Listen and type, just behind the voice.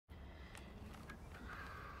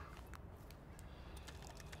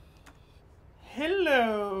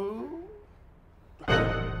Hello.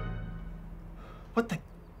 What the?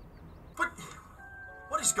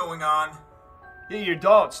 What is going on? Yeah, your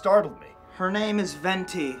dog startled me. Her name is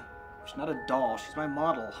Venti. She's not a doll, she's my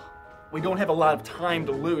model. We don't have a lot of time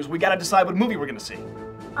to lose. We gotta decide what movie we're gonna see.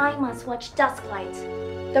 I must watch Dusklight,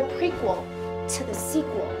 the prequel to the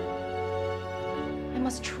sequel. I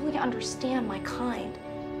must truly understand my kind.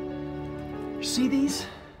 You see these?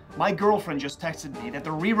 My girlfriend just texted me that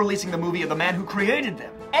they're re-releasing the movie of the man who created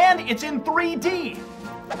them. And it's in 3D!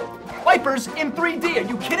 Wipers in 3D, are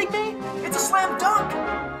you kidding me? It's a slam dunk!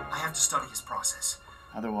 I have to study his process.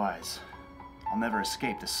 Otherwise, I'll never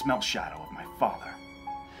escape the smelt shadow of my father.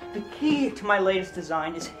 The key to my latest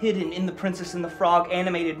design is hidden in the Princess and the Frog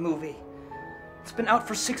animated movie. It's been out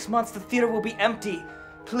for 6 months, the theater will be empty.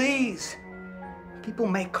 Please! People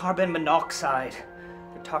make carbon monoxide.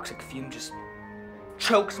 The toxic fume just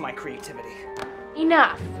chokes my creativity.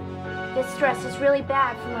 Enough. This dress is really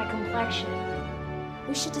bad for my complexion.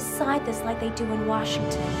 We should decide this like they do in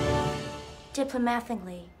Washington.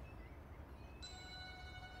 Diplomatically.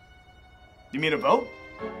 You mean a vote?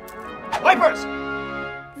 Wipers!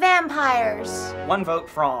 Vampires. 1 vote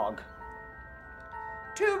frog.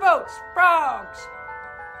 2 votes, frogs!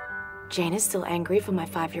 Jane is still angry from my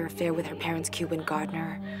 5-year affair with her parents' Cuban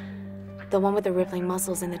gardener. The one with the rippling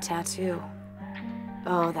muscles and the tattoo.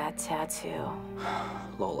 Oh, that tattoo.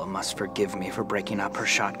 Lola must forgive me for breaking up her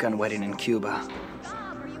shotgun wedding in Cuba.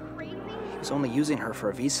 He was only using her for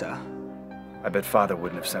a visa. I bet Father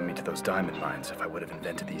wouldn't have sent me to those diamond mines if I would have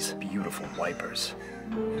invented these beautiful wipers.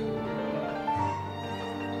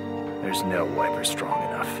 There's no wiper strong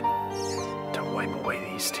enough to wipe away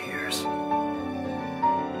these tears.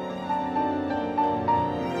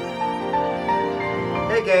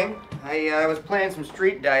 Hey gang, I was playing some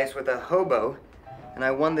street dice with a hobo, and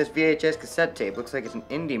I won this VHS cassette tape. Looks like it's an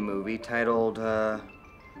indie movie titled,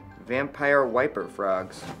 Vampire Wiper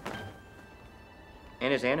Frogs.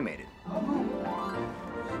 And it's animated. I'm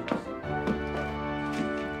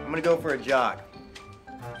gonna go for a jog.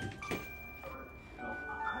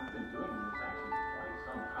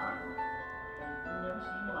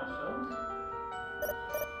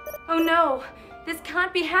 Oh no, this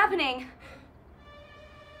can't be happening.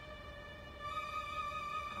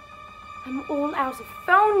 I'm all out of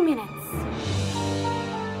phone minutes.